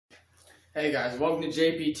Hey guys, welcome to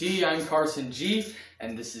JPT. I'm Carson G,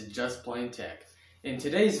 and this is Just Plain Tech. In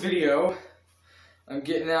today's video, I'm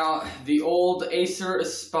getting out the old Acer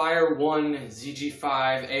Aspire One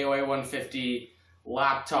ZG5 AOA 150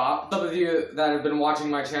 laptop. Some of you that have been watching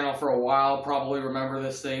my channel for a while probably remember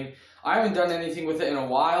this thing. I haven't done anything with it in a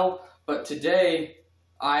while, but today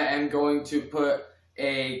I am going to put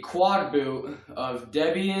a quad boot of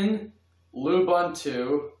Debian,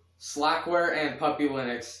 Lubuntu, Slackware, and Puppy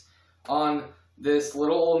Linux on this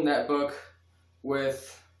little old netbook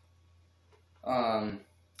with an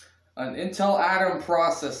Intel Atom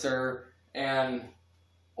processor and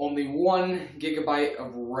only 1 GB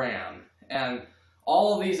of RAM. And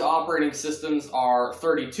all of these operating systems are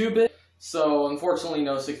 32-bit, so unfortunately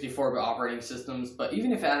no 64-bit operating systems, but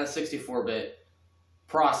even if it had a 64-bit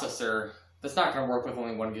processor, that's not going to work with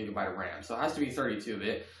only 1 GB of RAM, so it has to be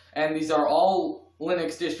 32-bit. And these are all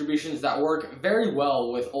Linux distributions that work very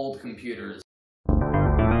well with old computers.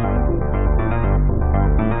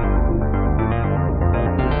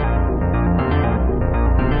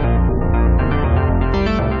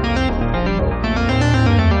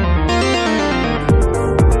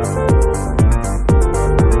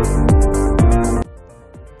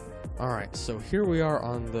 Alright, so here we are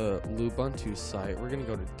on the Lubuntu site. We're going to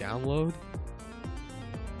go to download.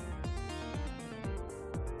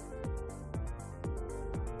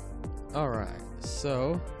 Alright,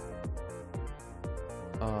 so,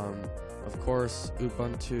 of course,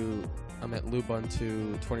 Lubuntu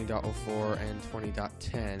 20.04 and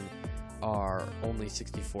 20.10 are only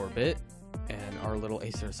 64-bit, and our little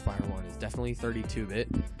Acer Aspire One is definitely 32-bit.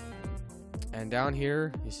 And down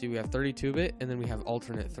here, you see we have 32-bit, and then we have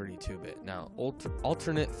alternate 32-bit. Now,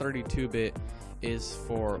 alternate 32-bit is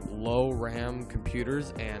for low RAM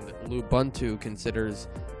computers, and Lubuntu considers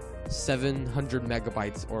 700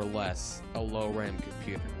 megabytes or less a low RAM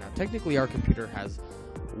computer. Now technically our computer has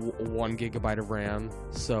 1 GB of RAM,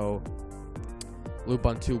 so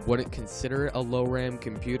Lubuntu wouldn't consider it a low RAM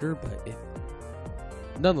computer, but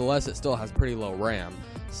nonetheless it still has pretty low RAM.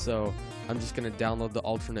 So I'm just going to download the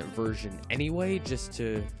alternate version anyway, just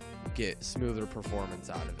to get smoother performance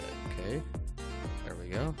out of it. Okay, there we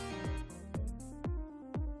go.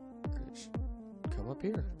 It should come up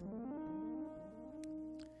here.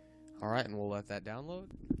 Alright, and we'll let that download.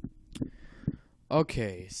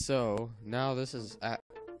 Okay, so now this is at,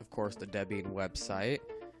 of course, the Debian website.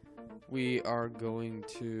 We are going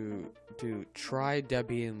to do try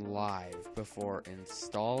Debian live before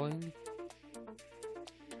installing.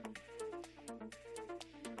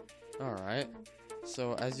 Alright,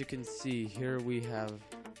 so as you can see here we have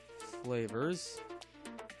flavors.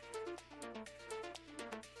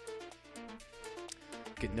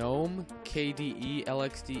 GNOME, KDE,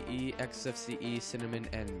 LXDE, XFCE, Cinnamon,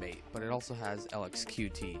 and Mate, but it also has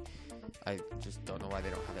LXQT. I just don't know why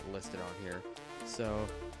they don't have it listed on here. So,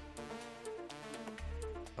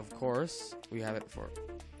 of course, we have it for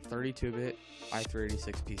 32-bit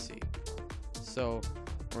i386 PC. So,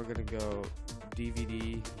 we're gonna go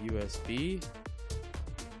DVD, USB.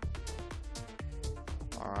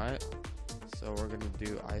 Alright, so we're gonna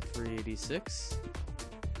do i386.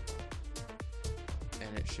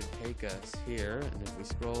 And it should take us here, and if we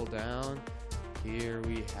scroll down, here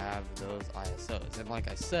we have those ISOs. And like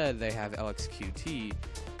I said, they have LXQT,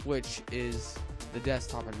 which is the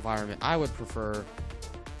desktop environment I would prefer,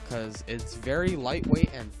 because it's very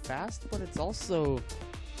lightweight and fast, but it's also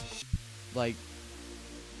like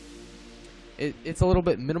it's a little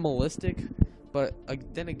bit minimalistic, but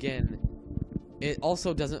then again, it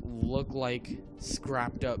also doesn't look like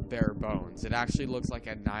scrapped up bare bones. It actually looks like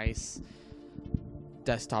a nice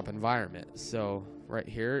desktop environment. So right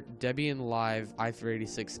here, Debian Live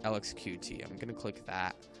i386 LXQT. I'm gonna click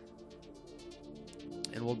that,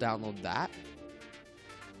 and we'll download that.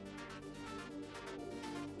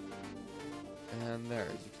 And there,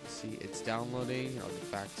 as you can see, it's downloading. I'll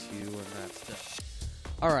get back to you when that's done.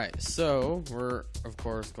 Alright, so we're of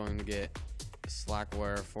course going to get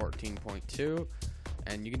Slackware 14.2,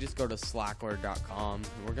 and you can just go to slackware.com,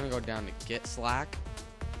 and we're gonna go down to Get Slack.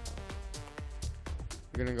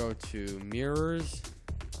 We're going to go to Mirrors,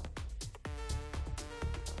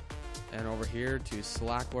 and over here to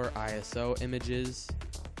Slackware ISO Images,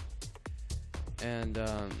 and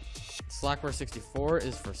Slackware 64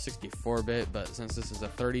 is for 64-bit, but since this is a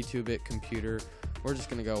 32-bit computer, we're just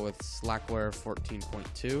going to go with Slackware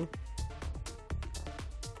 14.2.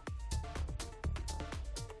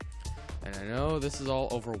 And I know this is all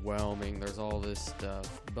overwhelming, there's all this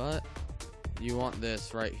stuff, but you want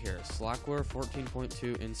this right here, Slackware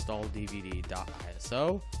 14.2 install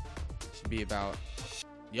DVD.iso. Should be about,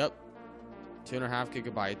 yep, 2.5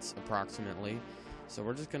 gigabytes approximately. So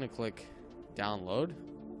we're just gonna click download,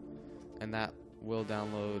 and that will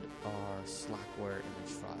download our Slackware image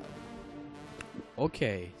file.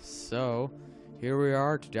 Okay, so here we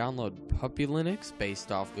are to download Puppy Linux based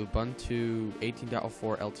off Ubuntu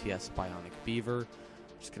 18.04 LTS Bionic Beaver.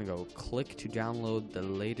 Just gonna go click to download the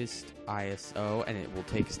latest ISO, and it will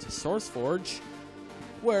take us to SourceForge,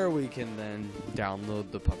 where we can then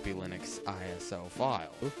download the Puppy Linux ISO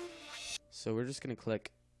file. So we're just gonna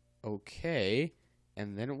click OK,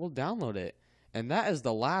 and then it will download it. And that is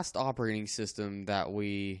the last operating system that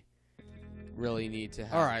we really need to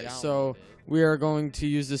have. Alright, so we are going to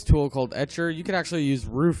use this tool called Etcher. You could actually use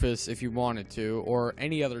Rufus if you wanted to, or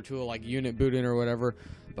any other tool like Unit Bootin or whatever.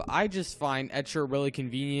 But I just find Etcher really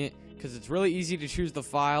convenient because it's really easy to choose the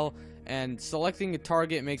file, and selecting a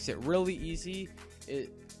target makes it really easy.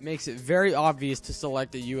 It makes it very obvious to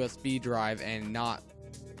select a USB drive and not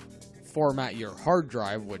format your hard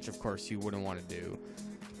drive, which of course you wouldn't want to do,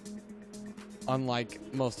 unlike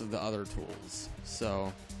most of the other tools.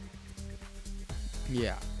 So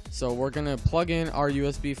yeah, so we're gonna plug in our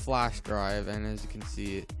USB flash drive, and as you can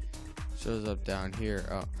see, it shows up down here.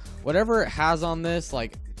 Oh, whatever it has on this,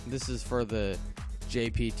 like this is for the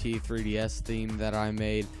JPT 3DS theme that I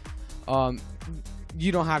made.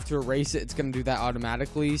 You don't have to erase it, it's gonna do that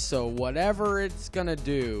automatically. So whatever it's gonna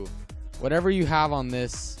do, whatever you have on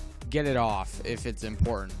this, get it off if it's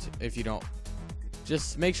important. If you don't,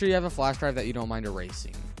 just make sure you have a flash drive that you don't mind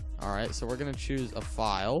erasing. Alright, so we're gonna choose a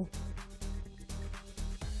file,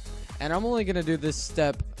 and I'm only gonna do this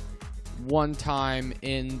step one time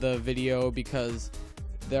in the video because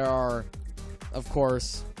there are, of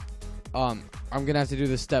course, I'm gonna have to do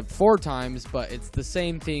this step 4 times, but it's the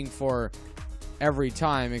same thing for every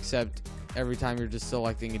time, except every time you're just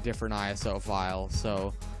selecting a different ISO file.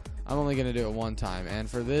 So I'm only gonna do it one time, and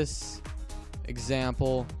for this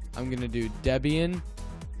example I'm gonna do Debian.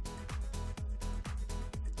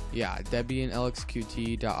 Yeah, Debian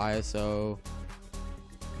lxqt.iso.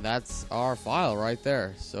 That's our file right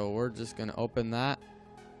there. So we're just gonna open that,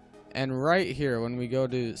 and right here when we go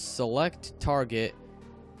to select target,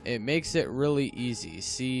 it makes it really easy.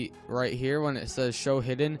 See right here when it says show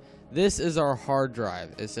hidden, this is our hard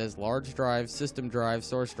drive. It says large drive, system drive,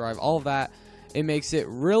 source drive, all of that. It makes it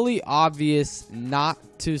really obvious not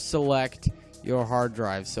to select your hard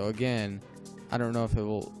drive. So again, I don't know if it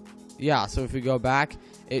will, yeah, so if we go back,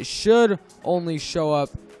 it should only show up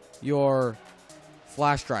your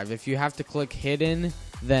flash drive. If you have to click hidden,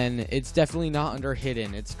 then it's definitely not under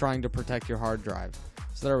hidden. It's trying to protect your hard drive.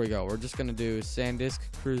 So there we go. We're just gonna do SanDisk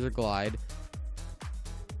Cruiser Glide.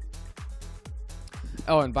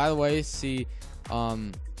 Oh, and by the way, see,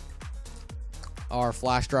 our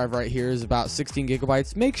flash drive right here is about 16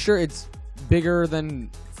 gigabytes. Make sure it's bigger than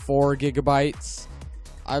 4 gigabytes.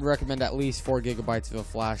 I'd recommend at least 4 gigabytes of a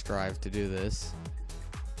flash drive to do this.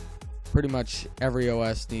 Pretty much every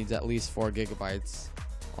OS needs at least 4 gigabytes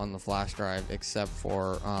on the flash drive, except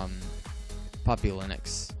for Puppy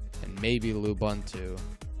Linux and maybe Lubuntu.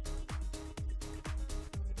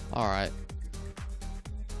 Alright.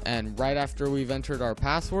 And right after we've entered our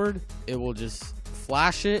password, it will just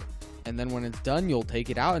flash it, and then when it's done, you'll take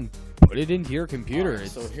it out and put it into your computer. Right,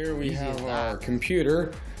 so here we have our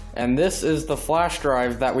computer, and this is the flash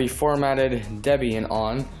drive that we formatted Debian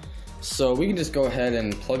on. So we can just go ahead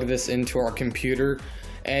and plug this into our computer,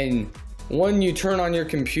 and when you turn on your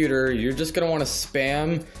computer, you're just going to want to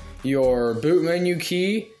spam your boot menu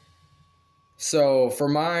key. So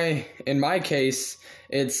in my case,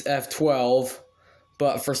 it's F12,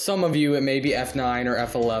 but for some of you it may be F9 or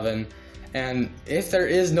F11. And if there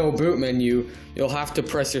is no boot menu, you'll have to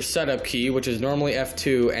press your setup key, which is normally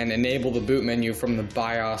F2, and enable the boot menu from the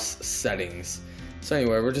BIOS settings. So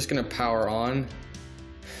anyway, we're just gonna power on.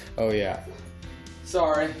 Oh yeah,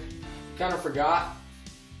 sorry, kind of forgot.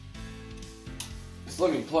 Just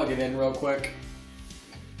let me plug it in real quick.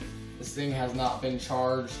 This thing has not been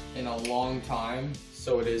charged in a long time,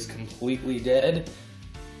 so it is completely dead.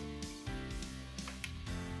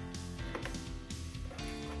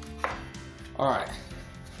 Alright,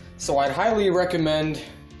 so I'd highly recommend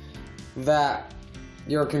that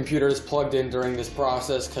your computer is plugged in during this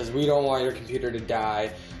process, because we don't want your computer to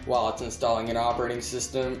die while it's installing an operating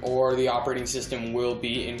system, or the operating system will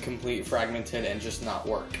be incomplete, fragmented, and just not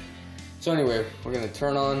work. So anyway, we're going to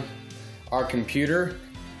turn on our computer,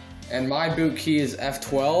 and my boot key is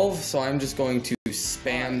F12, so I'm just going to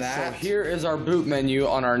spam that. So here is our boot menu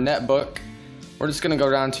on our netbook. We're just going to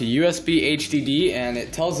go down to USB HDD, and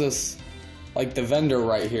it tells us like the vendor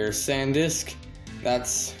right here, SanDisk.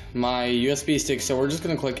 That's my USB stick, so we're just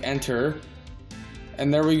gonna click enter,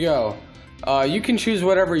 and there we go. You can choose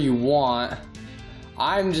whatever you want.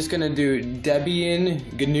 I'm just gonna do Debian,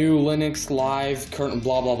 GNU Linux Live, current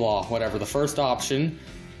blah blah blah, whatever, the first option.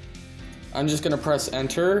 I'm just gonna press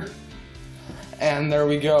enter, and there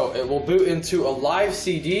we go. It will boot into a live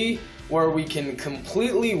CD where we can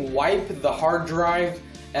completely wipe the hard drive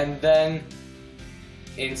and then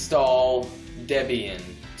install Debian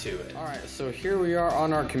to it. Alright, so here we are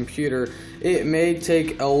on our computer. It may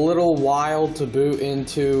take a little while to boot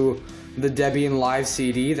into the Debian live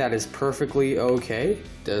CD. That is perfectly okay,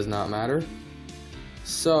 does not matter.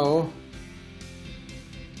 So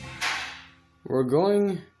we're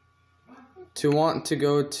going to want to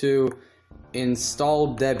go to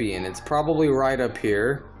install Debian. It's probably right up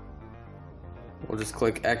here. We'll just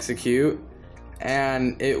click execute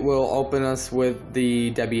and it will open us with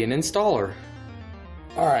the Debian installer.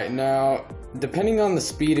 Alright, now depending on the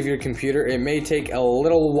speed of your computer, it may take a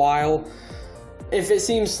little while. If it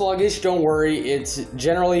seems sluggish, don't worry, it's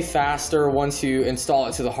generally faster once you install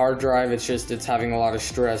it to the hard drive. It's just it's having a lot of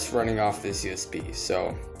stress running off this USB. So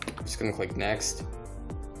I'm just gonna click next.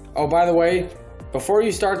 Oh, by the way, before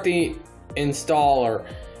you start the installer,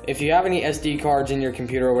 if you have any SD cards in your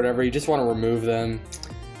computer or whatever, you just want to remove them.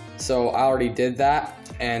 So I already did that,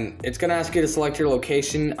 and it's gonna ask you to select your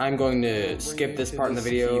location. I'm going to skip this part in the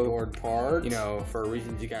video, keyboard part, you know, for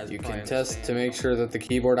reasons you guys can test to make sure that the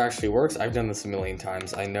keyboard actually works. I've done this a million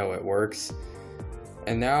times, I know it works.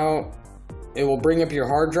 And now it will bring up your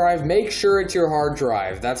hard drive. Make sure it's your hard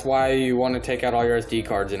drive. That's why you want to take out all your SD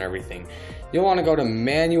cards and everything. You'll want to go to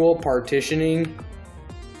manual partitioning,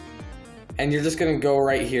 and you're just gonna go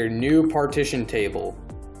right here, new partition table,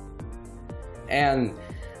 and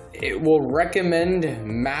it will recommend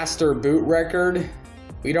master boot record.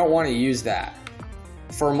 We don't want to use that.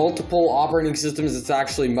 For multiple operating systems, it's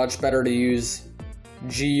actually much better to use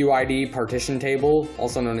GUID partition table,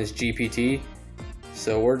 also known as JPT.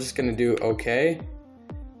 So we're just gonna do okay.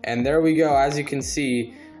 And there we go. As you can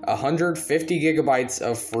see, 150 gigabytes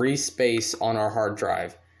of free space on our hard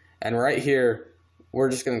drive. And right here, we're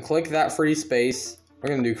just gonna click that free space. We're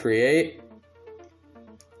gonna do create.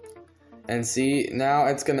 And see, now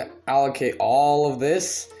it's gonna allocate all of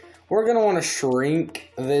this. We're gonna wanna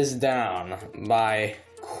shrink this down by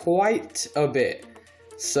quite a bit.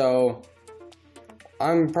 So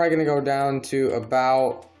I'm probably gonna go down to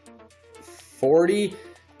about 40.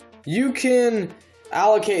 You can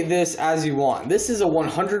allocate this as you want. This is a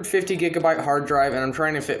 150 gigabyte hard drive, and I'm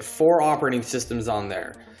trying to fit 4 operating systems on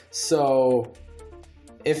there. So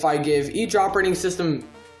if I give each operating system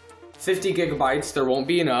 50 gigabytes, there won't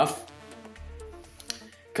be enough,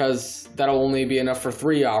 because that'll only be enough for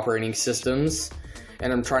 3 operating systems,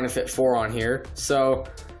 and I'm trying to fit 4 on here. So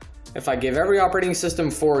if I give every operating system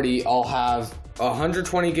 40, I'll have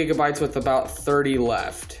 120 gigabytes with about 30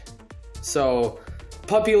 left. So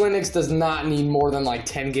Puppy Linux does not need more than like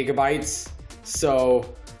 10 gigabytes.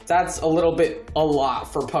 So that's a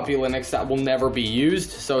lot for Puppy Linux that will never be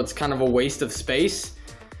used. So it's kind of a waste of space.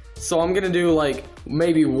 So I'm gonna do like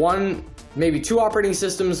maybe 2 operating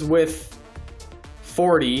systems with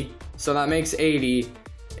 40, so that makes 80,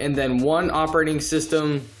 and then 1 operating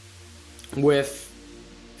system with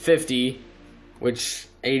 50, which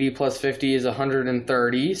 80 plus 50 is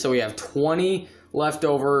 130, so we have 20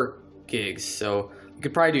 leftover gigs. So we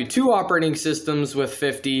could probably do 2 operating systems with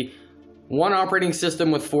 50, 1 operating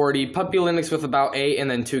system with 40, Puppy Linux with about 8, and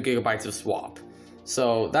then 2 gigabytes of swap.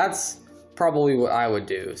 So that's probably what I would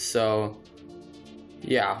do. So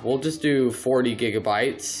yeah, we'll just do 40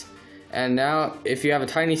 gigabytes. And now, if you have a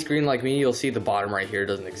tiny screen like me, you'll see the bottom right here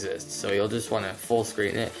doesn't exist. So you'll just want to full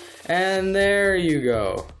screen it. And there you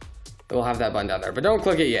go. We'll have that button down there, but don't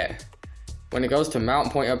click it yet. When it goes to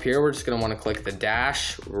mount point up here, we're just going to want to click the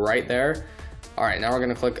dash right there. All right, now we're going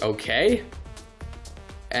to click OK.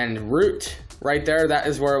 And root right there, that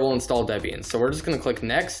is where it will install Debian. So we're just going to click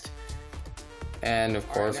next. And of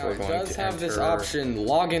course, we're going to have this option,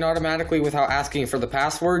 log in automatically without asking for the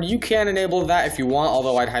password. You can enable that if you want,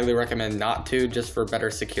 although I'd highly recommend not to, just for better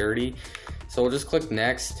security. So we'll just click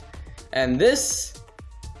next. And this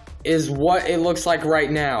is what it looks like right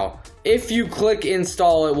now. If you click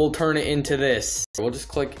install, it will turn it into this. We'll just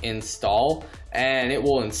click install, and it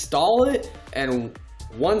will install it. And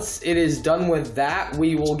once it is done with that,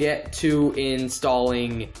 we will get to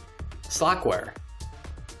installing Slackware.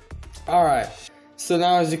 All right. So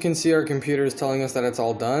now, as you can see, our computer is telling us that it's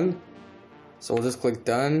all done. So we'll just click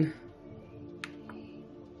done.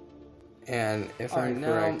 And if I'm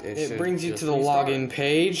correct, it brings you to the login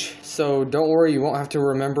page. So don't worry, you won't have to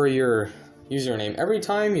remember your username every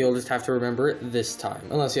time. You'll just have to remember it this time,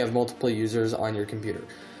 unless you have multiple users on your computer.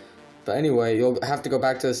 But anyway, you'll have to go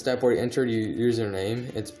back to the step where you entered your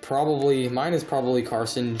username. Mine is probably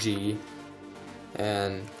Carson G.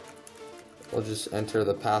 And we'll just enter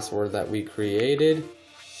the password that we created.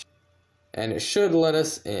 And it should let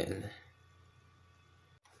us in.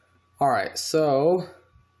 Alright, so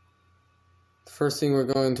the first thing we're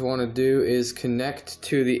going to want to do is connect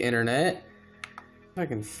to the internet. If I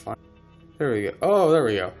can find, there we go. Oh, there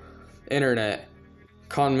we go. Internet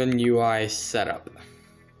Conman UI setup.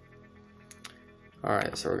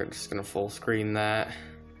 Alright, so we're just going to full screen that.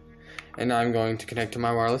 And now I'm going to connect to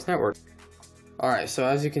my wireless network. Alright, so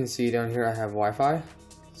as you can see down here I have Wi-Fi.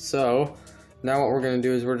 So now what we're going to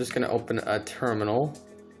do is we're just going to open a terminal.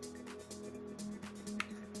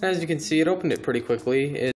 As you can see, it opened it pretty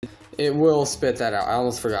quickly. It will spit that out. I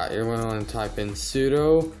almost forgot. You're going to want to type in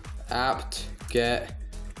sudo apt-get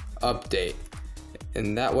update.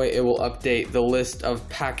 And that way it will update the list of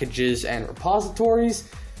packages and repositories.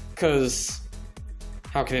 Because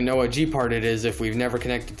how can it know what Gpart it is if we've never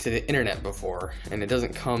connected to the internet before and it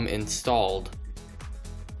doesn't come installed?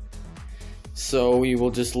 So we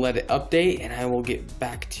will just let it update and I will get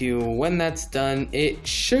back to you when that's done. It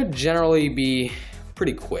should generally be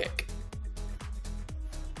pretty quick.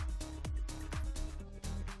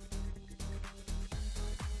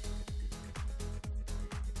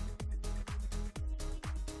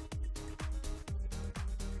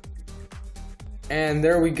 And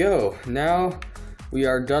there we go. Now we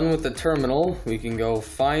are done with the terminal. We can go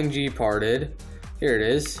find Gparted. Here it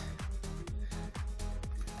is.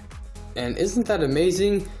 And isn't that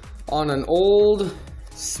amazing? On an old,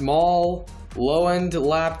 small, low-end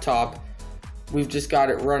laptop, we've just got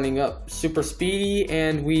it running up super speedy,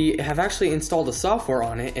 and we have actually installed a software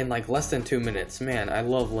on it in like less than 2 minutes. Man, I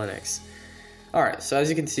love Linux. Alright, so as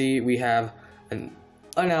you can see, we have an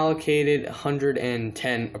unallocated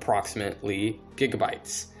 110 approximately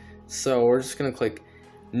gigabytes. So we're just gonna click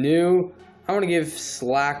new. I want to give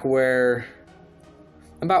Slackware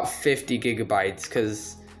about 50 gigabytes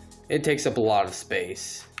because it takes up a lot of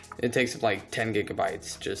space. It takes up like 10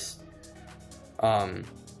 gigabytes just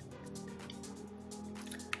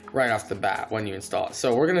right off the bat when you install it.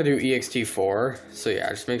 So we're gonna do ext4. So yeah,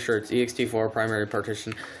 just make sure it's ext4 primary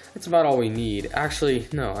partition. That's about all we need. Actually,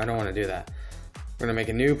 no, I don't want to do that. We're gonna make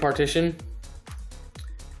a new partition,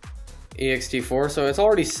 ext4. So it's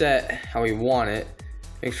already set how we want it.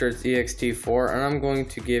 Make sure it's ext4, and I'm going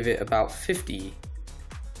to give it about 50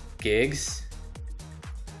 gigs.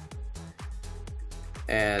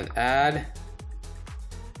 And add.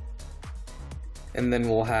 And then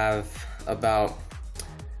we'll have about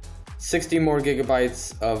 60 more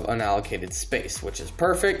gigabytes of unallocated space, which is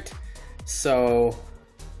perfect. So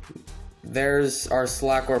there's our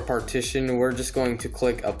Slackware partition. We're just going to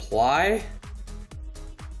click apply.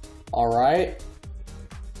 Alright.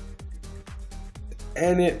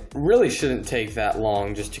 And it really shouldn't take that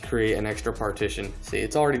long just to create an extra partition. See,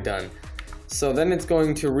 it's already done. So then it's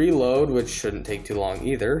going to reload, which shouldn't take too long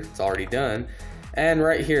either. It's already done. And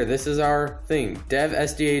right here, this is our thing. Dev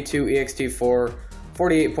SDA2 ext4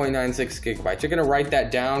 48.96 gigabytes. You're gonna write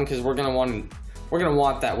that down because we're gonna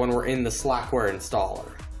want that when we're in the Slackware installer.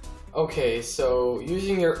 Okay, so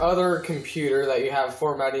using your other computer that you have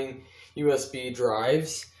formatting USB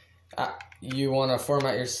drives, you want to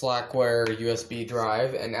format your Slackware USB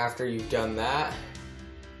drive, and after you've done that,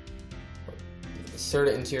 insert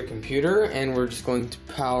it into your computer, and we're just going to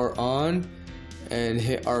power on and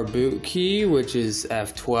hit our boot key, which is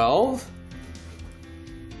F12.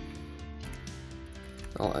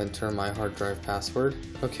 I'll enter my hard drive password.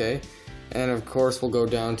 Okay, and of course we'll go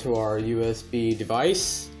down to our USB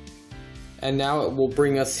device, and now it will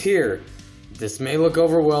bring us here. This may look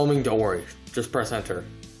overwhelming, don't worry, just press enter.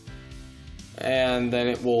 And then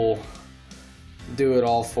it will do it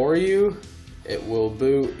all for you. It will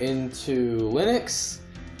boot into Linux.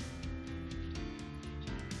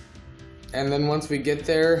 And then once we get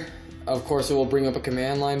there, of course it will bring up a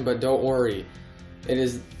command line, but don't worry. It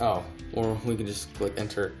is, or we can just click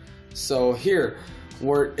enter. So here,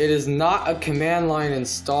 it is not a command line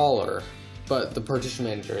installer, but the partition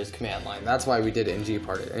manager is command line. That's why we did it in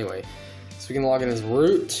Gparted. Anyway, so we can log in as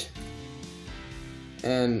root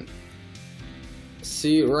and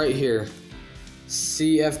see right here,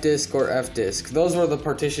 cfdisk or fdisk. Those were the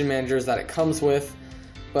partition managers that it comes with,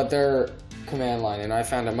 but they're command line, and I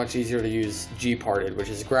found it much easier to use Gparted, which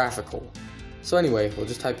is graphical. So anyway, we'll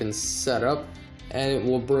just type in setup, and it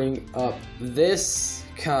will bring up this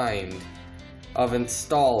kind of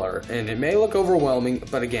installer, and it may look overwhelming,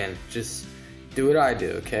 but again, just do what I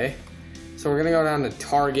do, okay? So we're gonna go down to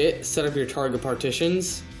target, set up your target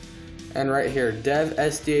partitions, and right here, dev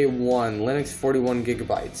SDA1, Linux 41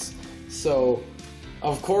 gigabytes. So,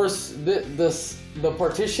 of course, the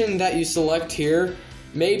partition that you select here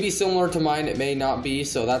may be similar to mine, it may not be,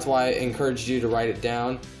 so that's why I encouraged you to write it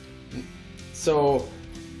down. So,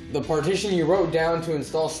 the partition you wrote down to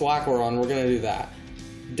install Slackware on, we're going to do that.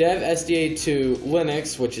 Dev SDA2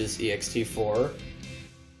 Linux, which is ext4,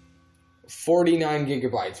 49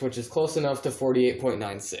 gigabytes, which is close enough to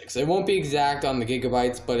 48.96. It won't be exact on the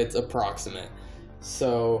gigabytes, but it's approximate.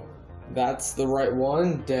 So that's the right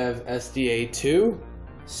one, Dev SDA2.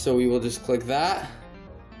 So we will just click that,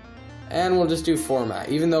 and we'll just do format.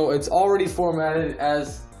 Even though it's already formatted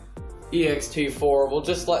as ext4, we'll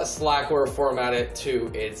just let Slackware format it to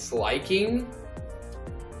its liking.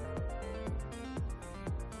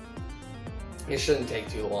 It shouldn't take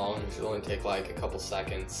too long, it should only take like a couple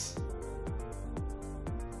seconds.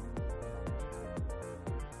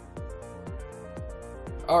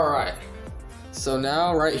 Alright, so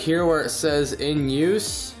now right here where it says in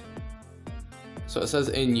use, so it says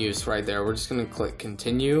in use right there, we're just going to click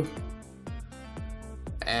continue,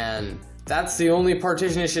 and that's the only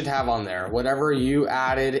partition it should have on there. Whatever you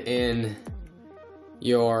added in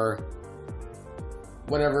your,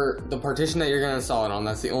 whatever the partition that you're going to install it on,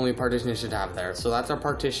 that's the only partition it should have there. So that's our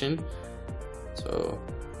partition. So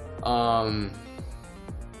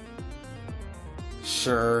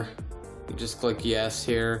sure, you just click yes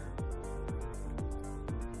here.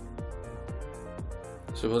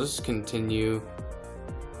 So we'll just continue,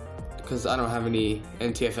 because I don't have any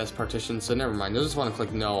NTFS partitions, so never mind. You'll just want to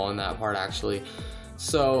click no on that part actually.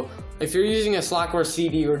 So if you're using a Slackware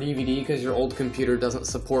CD or DVD because your old computer doesn't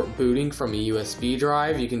support booting from a USB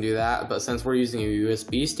drive, you can do that. But since we're using a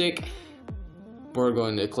USB stick, we're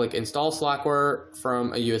going to click install Slackware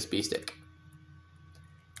from a USB stick.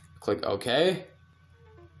 Click OK.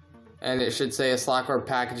 And it should say a Slackware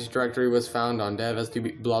package directory was found on dev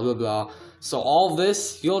SDB blah blah blah. So all of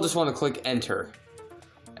this, you'll just want to click enter.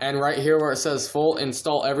 And right here where it says full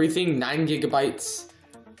install everything, 9 gigabytes,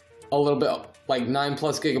 a little bit like 9+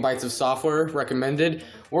 gigabytes of software recommended.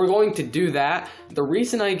 We're going to do that. The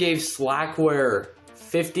reason I gave Slackware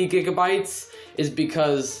 50 gigabytes is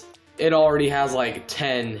because it already has like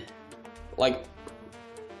 10, like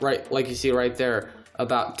you see right there,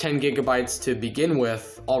 about 10 gigabytes to begin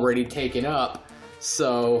with already taken up.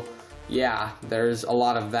 So yeah, there's a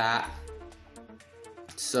lot of that.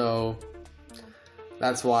 So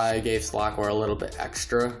that's why I gave Slackware a little bit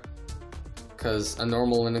extra, because a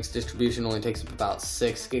normal Linux distribution only takes up about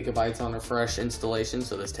 6 gigabytes on a fresh installation,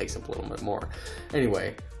 so this takes up a little bit more.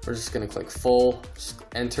 Anyway, we're just gonna click full, just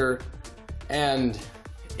enter, and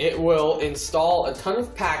it will install a ton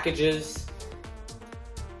of packages,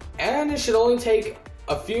 and it should only take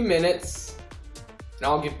a few minutes, and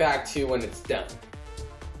I'll get back to you when it's done.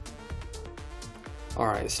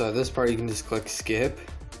 Alright, so at this part you can just click skip.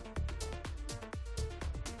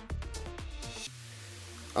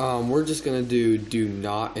 We're just gonna do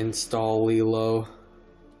not install Lilo.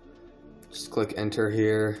 Just click enter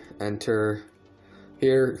here,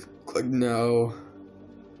 click no.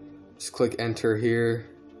 Just click enter here,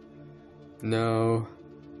 no.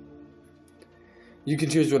 You can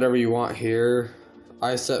choose whatever you want here.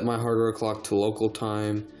 I set my hardware clock to local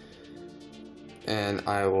time, and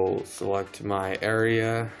I will select my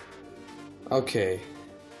area. Okay.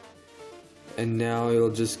 And now you'll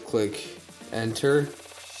just click enter.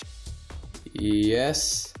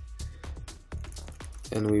 Yes.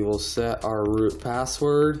 And we will set our root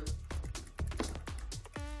password.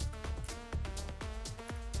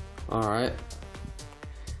 Alright,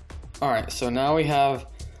 so now we have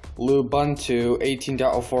Lubuntu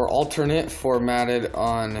 18.04 alternate formatted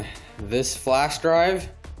on this flash drive.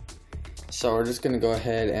 So we're just going to go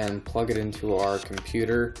ahead and plug it into our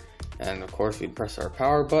computer, and of course we press our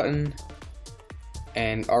power button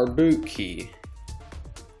and our boot key.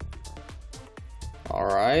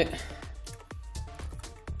 Alright.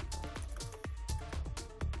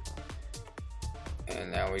 And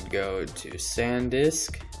now we'd go to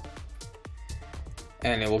SanDisk.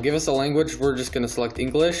 And it will give us a language. We're just going to select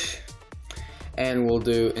English. And we'll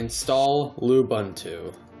do install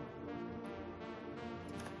Lubuntu.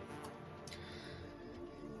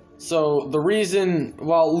 So the reason,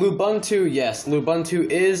 well, Lubuntu, yes, Lubuntu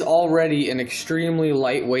is already an extremely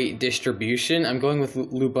lightweight distribution. I'm going with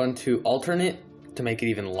Lubuntu alternate to make it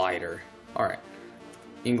even lighter. Alright,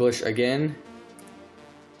 English again.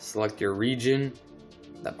 Select your region.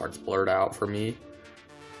 That part's blurred out for me.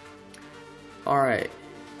 Alright,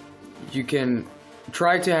 you can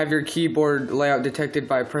try to have your keyboard layout detected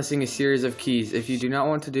by pressing a series of keys. If you do not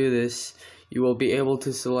want to do this, you will be able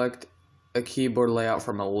to select a keyboard layout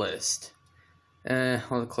from a list.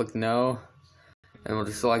 I'll click no. And we'll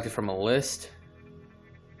just select it from a list.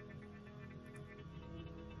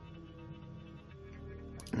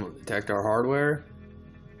 We'll detect our hardware.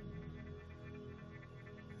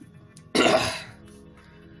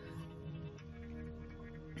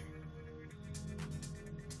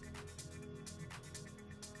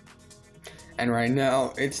 And right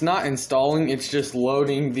now, it's not installing, it's just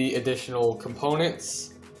loading the additional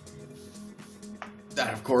components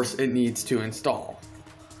that, of course, it needs to install.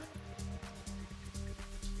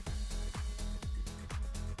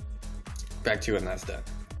 Back to you when that's done.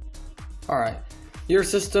 Alright, your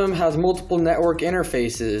system has multiple network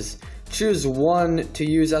interfaces. Choose one to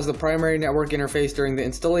use as the primary network interface during the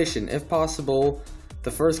installation. If possible,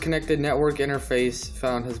 the first connected network interface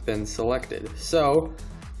found has been selected. So,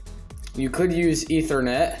 you could use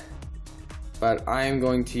Ethernet, but I am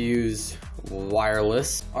going to use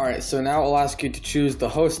wireless. Alright, so now it'll ask you to choose the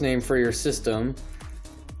host name for your system.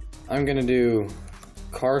 I'm gonna do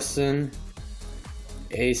Carson,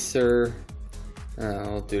 Acer,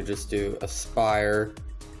 I'll just do Aspire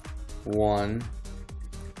One,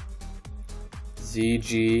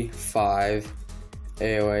 ZG5,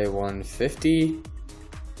 AOA 150.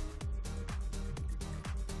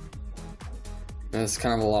 That's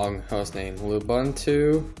kind of a long host name.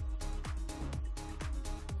 Lubuntu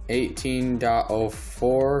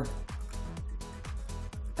 18.04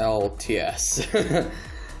 LTS.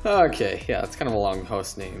 Okay, yeah, it's kind of a long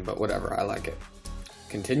host name, but whatever, I like it.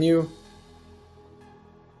 Continue.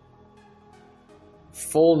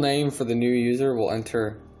 Full name for the new user, we'll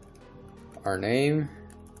enter our name,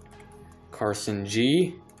 Carson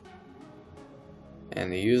G,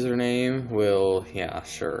 and the username will, yeah,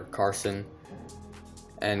 sure, Carson.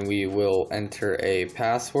 And we will enter a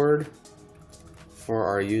password for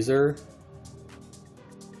our user.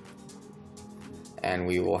 And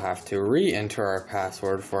we will have to re-enter our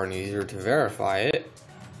password for our user to verify it.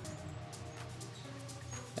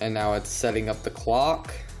 And now it's setting up the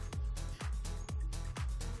clock.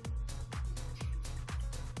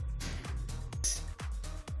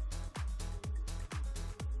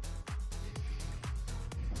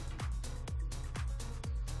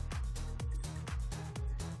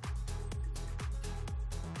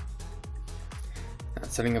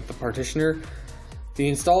 Setting up the partitioner.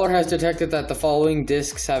 The installer has detected that the following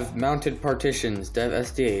disks have mounted partitions. Dev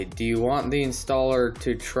SDA. Do you want the installer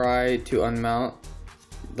to try to unmount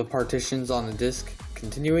the partitions on the disk?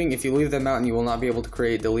 Continuing. If you leave them out, you will not be able to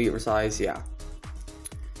create, delete, resize. Yeah.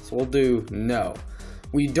 So we'll do no.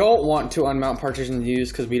 We don't want to unmount partitions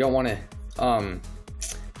used because we don't want to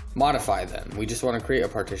modify them. We just want to create a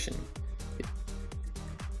partition.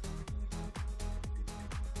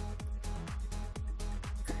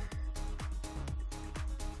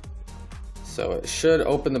 So it should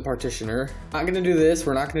open the partitioner. Not gonna do this,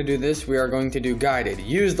 we're not gonna do this, we are going to do guided.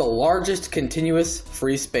 Use the largest continuous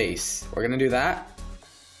free space. We're gonna do that.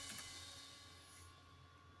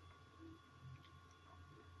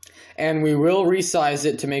 And we will resize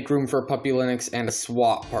it to make room for Puppy Linux and a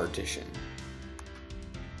swap partition.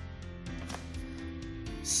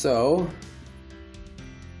 So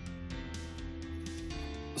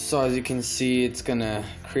as you can see, it's gonna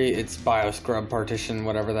create its bioscrub partition,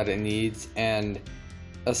 whatever that it needs, and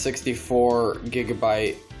a 64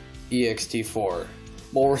 gigabyte ext4.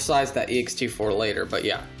 We'll resize that ext4 later, but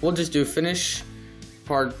yeah, we'll just do finish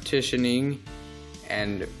partitioning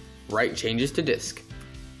and write changes to disk.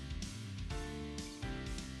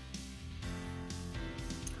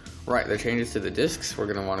 Right, the changes to the disks, we're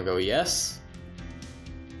gonna wanna go yes,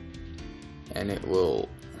 and it will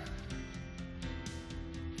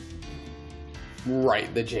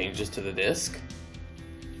write the changes to the disk.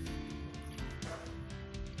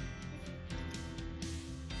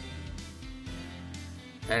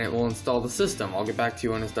 And it will install the system. I'll get back to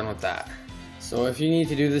you when it's done with that. So if you need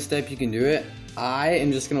to do this step, you can do it. I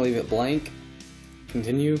am just gonna leave it blank.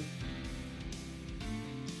 Continue.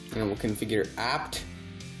 And we'll configure apt.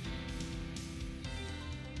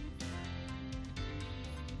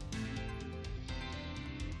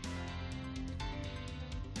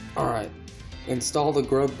 Alright. Install the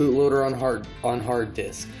Grub bootloader on hard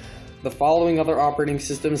disk. The following other operating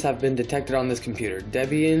systems have been detected on this computer: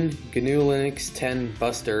 Debian, GNU Linux 10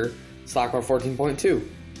 Buster, Slackware 14.2.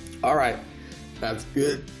 Alright, that's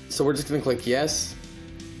good. So we're just going to click yes.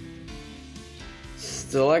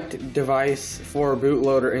 Select device for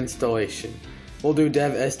bootloader installation. We'll do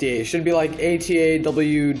dev SDA. It should be like ATA,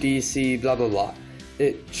 WDC, blah blah blah.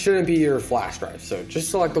 It shouldn't be your flash drive, so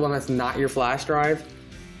just select the one that's not your flash drive.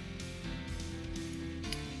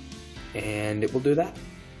 And it will do that.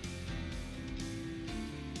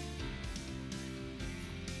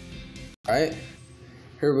 Alright,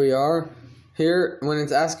 here we are. Here, when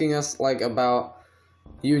it's asking us like about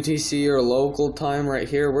UTC or local time right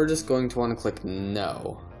here, we're just going to want to click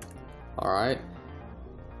no. Alright.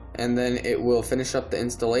 And then it will finish up the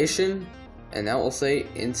installation, and now it will say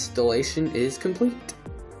installation is complete.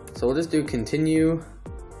 So we'll just do continue,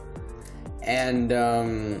 and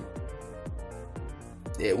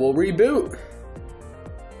it will reboot.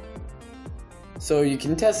 So you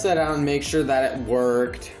can test that out and make sure that it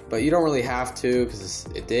worked, but you don't really have to because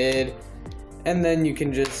it did. And then you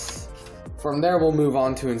can just, from there we'll move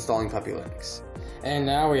on to installing Puppy Linux. And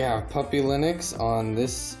now we have Puppy Linux on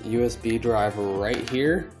this USB drive right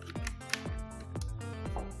here.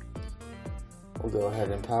 We'll go ahead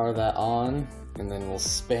and power that on, and then we'll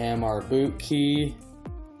spam our boot key.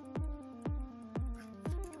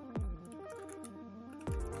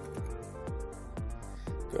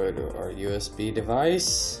 Go to our USB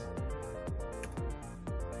device.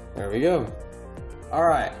 There we go.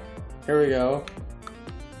 Alright, here we go.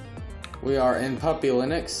 We are in Puppy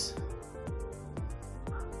Linux.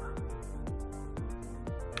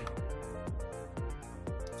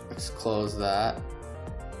 Let's close that.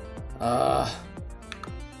 Alright,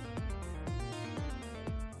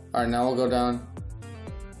 now we'll go down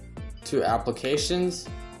to applications.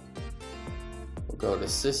 We'll go to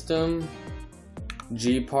system,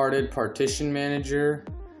 JPT partition manager,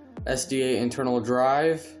 SDA internal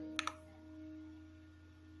drive.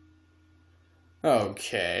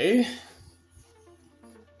 Okay.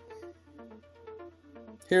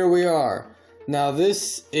 Here we are. Now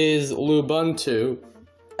this is Lubuntu.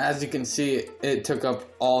 As you can see, it took up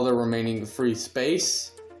all the remaining free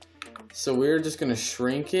space. So we're just gonna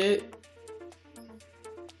shrink it.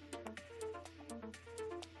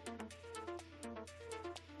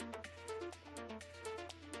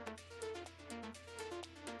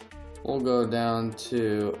 We'll go down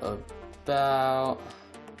to about,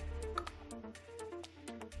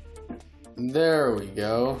 there we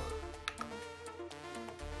go.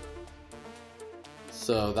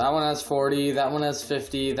 So that one has 40, that one has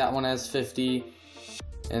 50, that one has 50,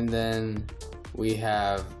 and then we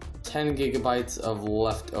have 10 gigabytes of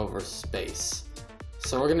leftover space.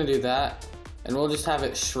 So we're gonna do that, and we'll just have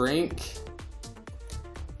it shrink,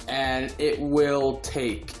 and it will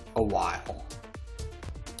take a while.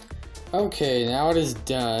 Okay, now it is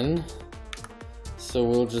done. So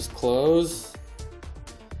we'll just close.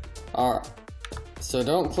 Alright, so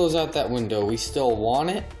don't close out that window, we still want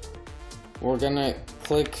it. We're gonna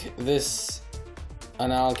click this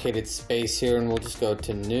unallocated space here, and we'll just go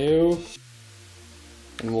to new,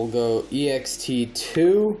 and we'll go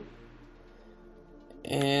ext2,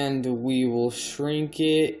 and we will shrink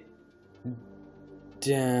it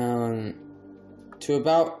down to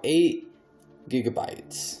about 8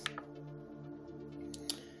 gigabytes.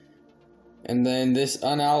 And then this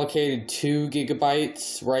unallocated 2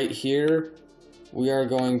 gigabytes right here, we are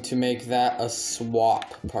going to make that a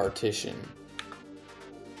swap partition.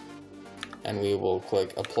 And we will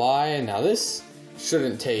click apply, and now this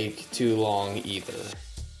shouldn't take too long either.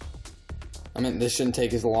 I mean, this shouldn't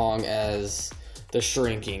take as long as the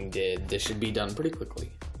shrinking did. This should be done pretty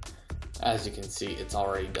quickly. As you can see, it's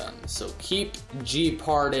already done. So keep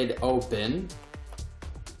JPT open.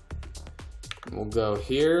 We'll go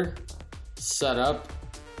here, set up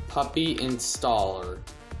Puppy installer,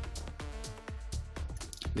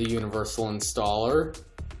 the universal installer,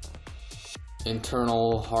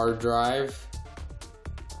 internal hard drive,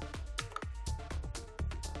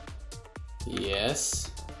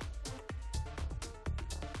 yes,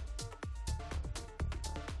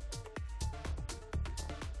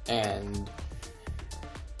 and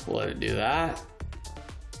let it do that.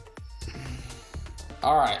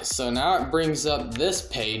 Alright, so now it brings up this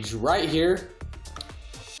page right here,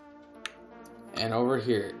 and over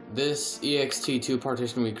here, this ext2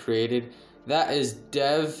 partition we created, that is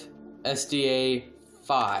dev SDA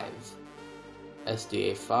 5.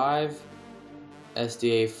 SDA 5.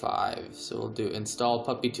 SDA 5. So we'll do install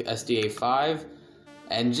puppy to SDA 5.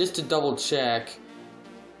 And just to double check,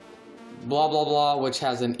 blah blah blah, which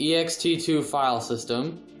has an ext2 file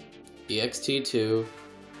system, ext2,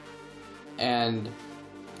 and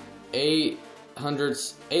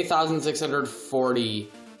 8,640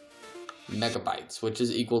 megabytes, which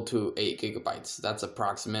is equal to 8 gigabytes. That's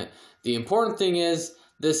approximate. The important thing is,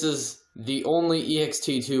 this is the only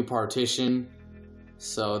ext2 partition,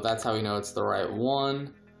 so that's how we know it's the right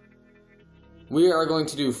one. We are going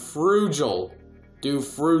to do Frugal. Do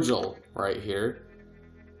Frugal right here.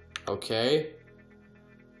 Okay.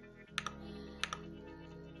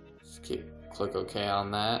 Just click OK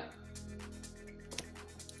on that.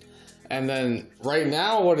 And then right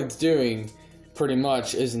now what it's doing, pretty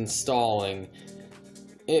much is installing.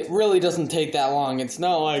 It really doesn't take that long. It's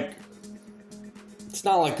not like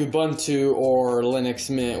Ubuntu or Linux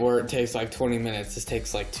Mint where it takes like 20 minutes. This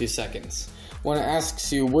takes like 2 seconds. When it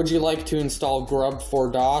asks you, would you like to install Grub for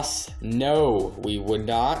DOS? No, we would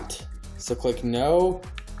not. So click no.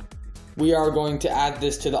 We are going to add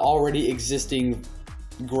this to the already existing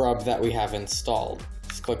Grub that we have installed.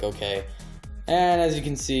 Just click OK. And as you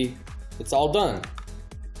can see, it's all done.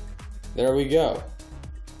 There we go.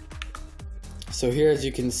 So here, as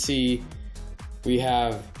you can see, we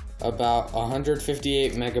have about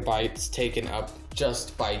 158 megabytes taken up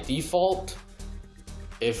just by default.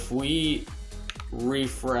 If we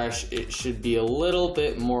refresh, it should be a little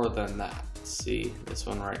bit more than that. See this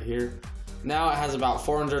one right here? Now it has about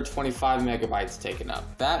 425 megabytes taken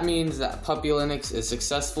up. That means that Puppy Linux is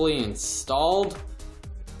successfully installed.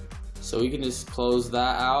 So we can just close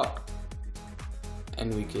that out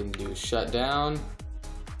and we can do shutdown.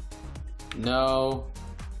 No.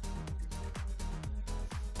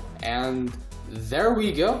 And there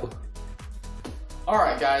we go.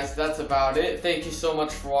 Alright guys, that's about it. Thank you so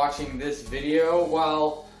much for watching this video.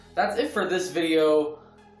 Well, that's it for this video.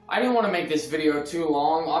 I didn't want to make this video too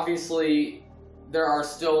long. Obviously, there are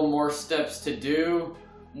still more steps to do.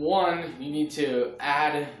 One, you need to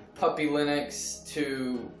add Puppy Linux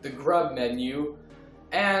to the Grub menu.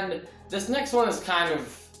 And this next one is kind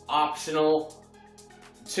of optional.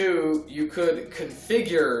 Two, you could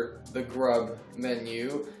configure the Grub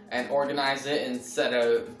menu and organize it and set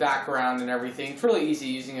a background and everything. It's really easy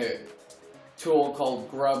using a tool called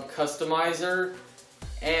Grub Customizer.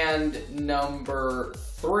 And number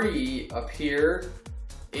 3 up here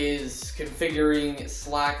is configuring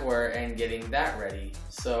Slackware and getting that ready.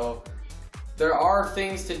 So there are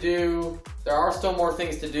things to do. There are still more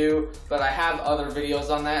things to do, but I have other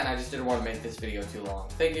videos on that and I just didn't want to make this video too long.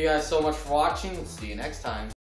 Thank you guys so much for watching. See you next time.